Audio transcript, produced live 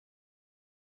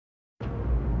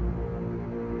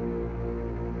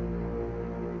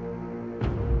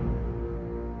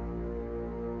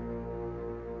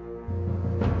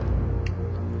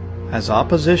As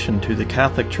opposition to the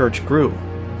Catholic Church grew,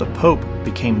 the Pope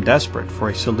became desperate for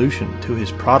a solution to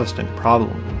his Protestant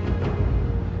problem.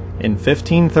 In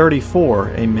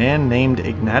 1534, a man named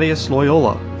Ignatius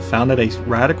Loyola founded a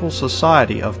radical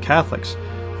society of Catholics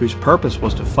whose purpose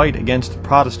was to fight against the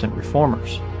Protestant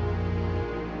reformers.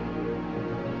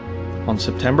 On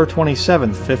September 27,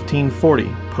 1540,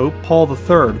 Pope Paul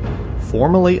III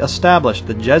formally established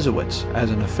the Jesuits as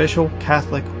an official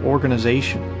Catholic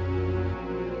organization.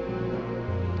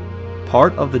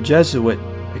 Part of the Jesuit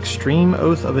extreme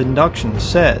oath of induction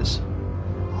says,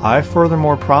 "I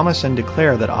furthermore promise and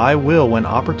declare that I will, when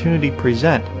opportunity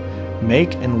present,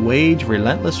 make and wage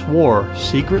relentless war,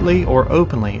 secretly or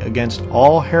openly, against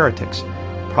all heretics,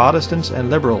 Protestants and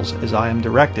liberals, as I am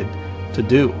directed to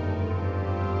do,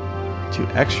 to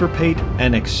extirpate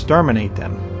and exterminate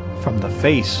them from the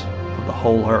face of the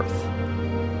whole earth."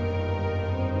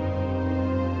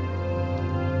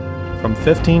 From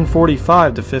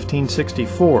 1545 to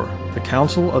 1564, the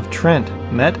Council of Trent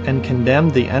met and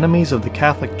condemned the enemies of the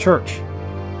Catholic Church.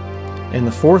 In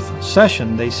the fourth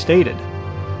session they stated,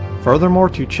 "Furthermore,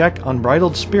 to check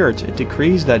unbridled spirits, it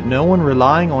decrees that no one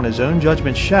relying on his own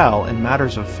judgment shall, in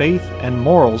matters of faith and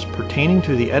morals pertaining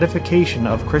to the edification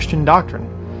of Christian doctrine,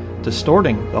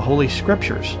 distorting the Holy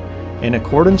Scriptures, in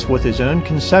accordance with his own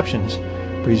conceptions,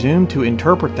 presume to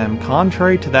interpret them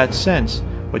contrary to that sense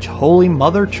which Holy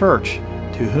Mother Church,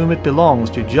 to whom it belongs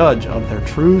to judge of their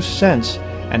true sense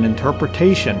and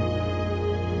interpretation.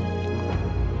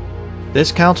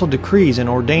 This council decrees and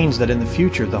ordains that in the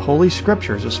future the Holy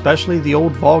Scriptures, especially the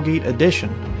Old Vulgate edition,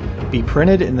 be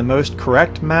printed in the most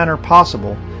correct manner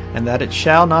possible, and that it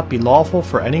shall not be lawful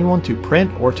for anyone to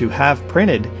print or to have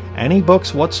printed any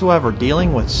books whatsoever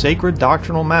dealing with sacred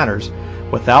doctrinal matters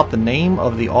without the name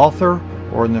of the author,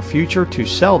 or in the future to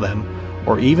sell them,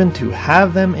 or even to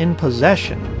have them in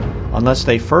possession, unless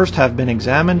they first have been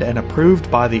examined and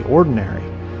approved by the ordinary,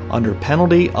 under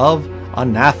penalty of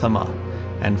anathema,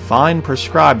 and fine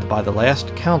prescribed by the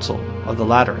last council of the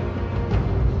Lateran."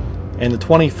 In the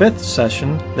 25th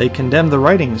session, they condemned the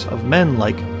writings of men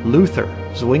like Luther,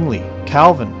 Zwingli,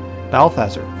 Calvin,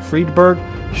 Balthasar, Friedberg,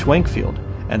 Schwenkfield,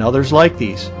 and others like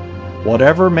these,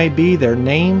 whatever may be their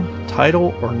name,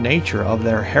 title, or nature of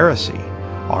their heresy,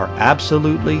 are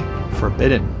absolutely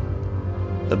forbidden.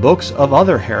 The books of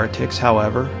other heretics,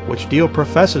 however, which deal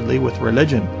professedly with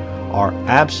religion, are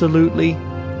absolutely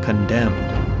condemned.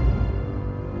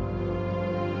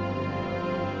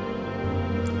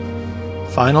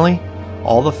 Finally,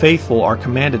 all the faithful are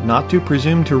commanded not to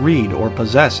presume to read or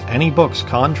possess any books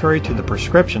contrary to the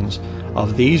prescriptions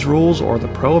of these rules or the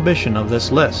prohibition of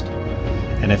this list.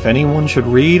 And if anyone should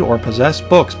read or possess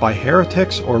books by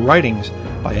heretics or writings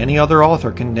by any other author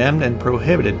condemned and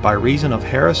prohibited by reason of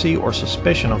heresy or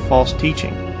suspicion of false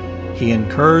teaching, he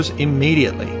incurs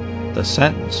immediately the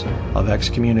sentence of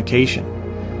excommunication.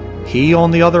 He, on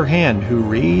the other hand, who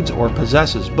reads or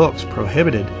possesses books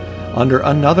prohibited under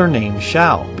another name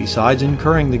shall, besides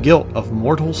incurring the guilt of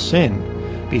mortal sin,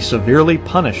 be severely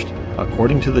punished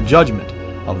according to the judgment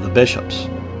of the bishops.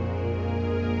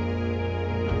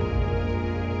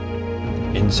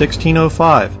 In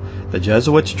 1605, the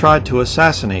Jesuits tried to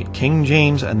assassinate King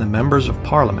James and the members of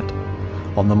Parliament.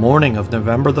 On the morning of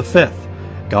November the 5th,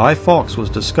 Guy Fawkes was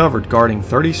discovered guarding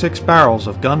 36 barrels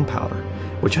of gunpowder,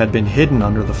 which had been hidden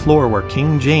under the floor where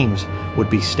King James would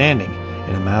be standing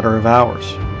in a matter of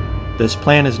hours. This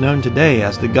plan is known today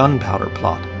as the Gunpowder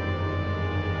Plot.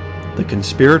 The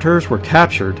conspirators were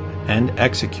captured and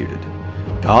executed.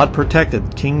 God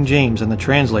protected King James and the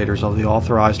translators of the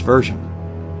Authorized Version.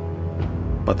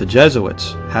 But the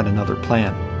Jesuits had another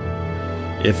plan.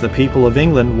 If the people of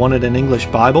England wanted an English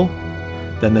Bible,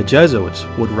 then the Jesuits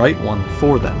would write one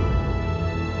for them.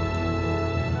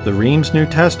 The Reims New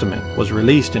Testament was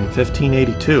released in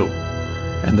 1582,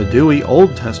 and the Dewey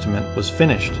Old Testament was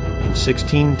finished in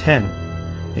 1610,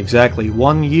 exactly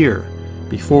 1 year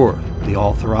before the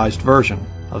Authorized Version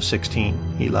of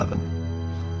 1611.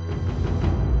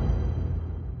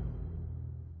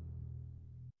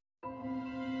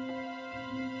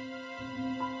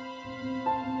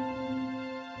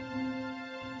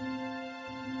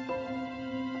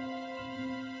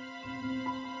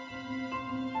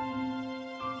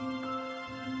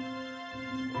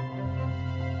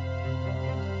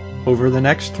 Over the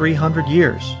next 300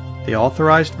 years, the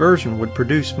Authorized Version would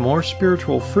produce more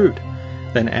spiritual fruit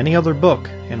than any other book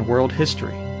in world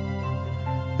history.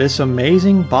 This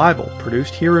amazing Bible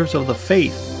produced heroes of the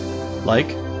faith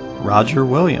like Roger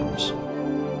Williams,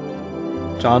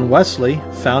 John Wesley,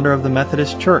 founder of the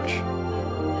Methodist Church,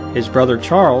 his brother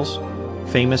Charles,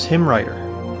 famous hymn writer,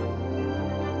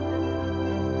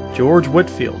 George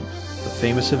Whitefield,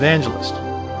 famous evangelist.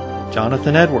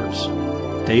 Jonathan Edwards,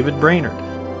 David Brainerd,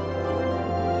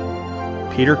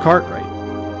 Peter Cartwright,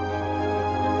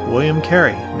 William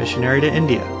Carey, missionary to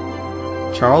India,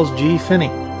 Charles G. Finney,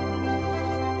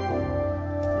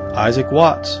 Isaac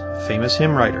Watts, famous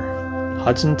hymn writer,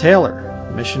 Hudson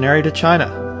Taylor, missionary to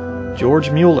China, George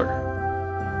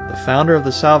Mueller, the founder of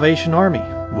the Salvation Army,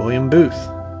 William Booth,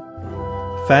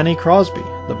 Fanny Crosby,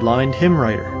 the blind hymn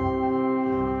writer,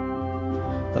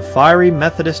 the fiery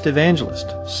Methodist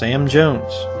evangelist, Sam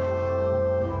Jones,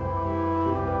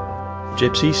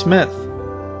 Gypsy Smith,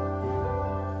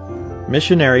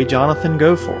 missionary Jonathan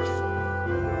Goforth,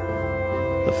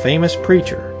 the famous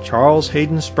preacher Charles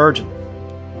Haddon Spurgeon,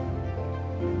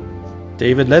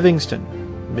 David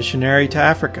Livingstone, missionary to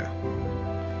Africa,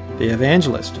 the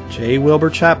evangelist J. Wilbur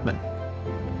Chapman,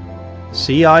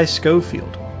 C.I.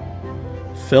 Schofield,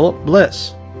 Philip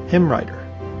Bliss, hymn writer,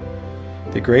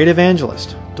 the great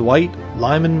evangelist Dwight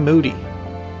Lyman Moody,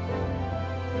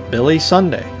 Billy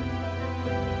Sunday,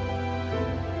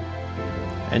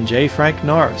 and J. Frank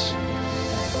Norris.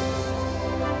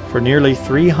 For nearly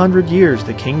 300 years,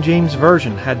 the King James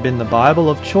Version had been the Bible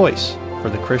of choice for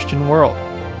the Christian world.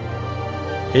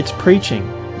 Its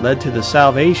preaching led to the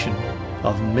salvation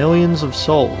of millions of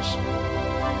souls.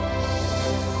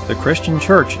 The Christian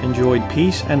church enjoyed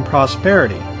peace and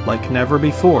prosperity like never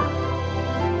before.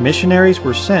 Missionaries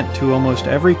were sent to almost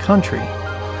every country,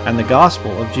 and the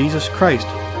gospel of Jesus Christ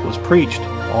was preached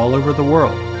all over the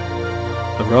world.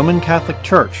 The Roman Catholic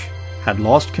Church had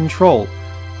lost control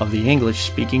of the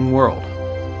English-speaking world.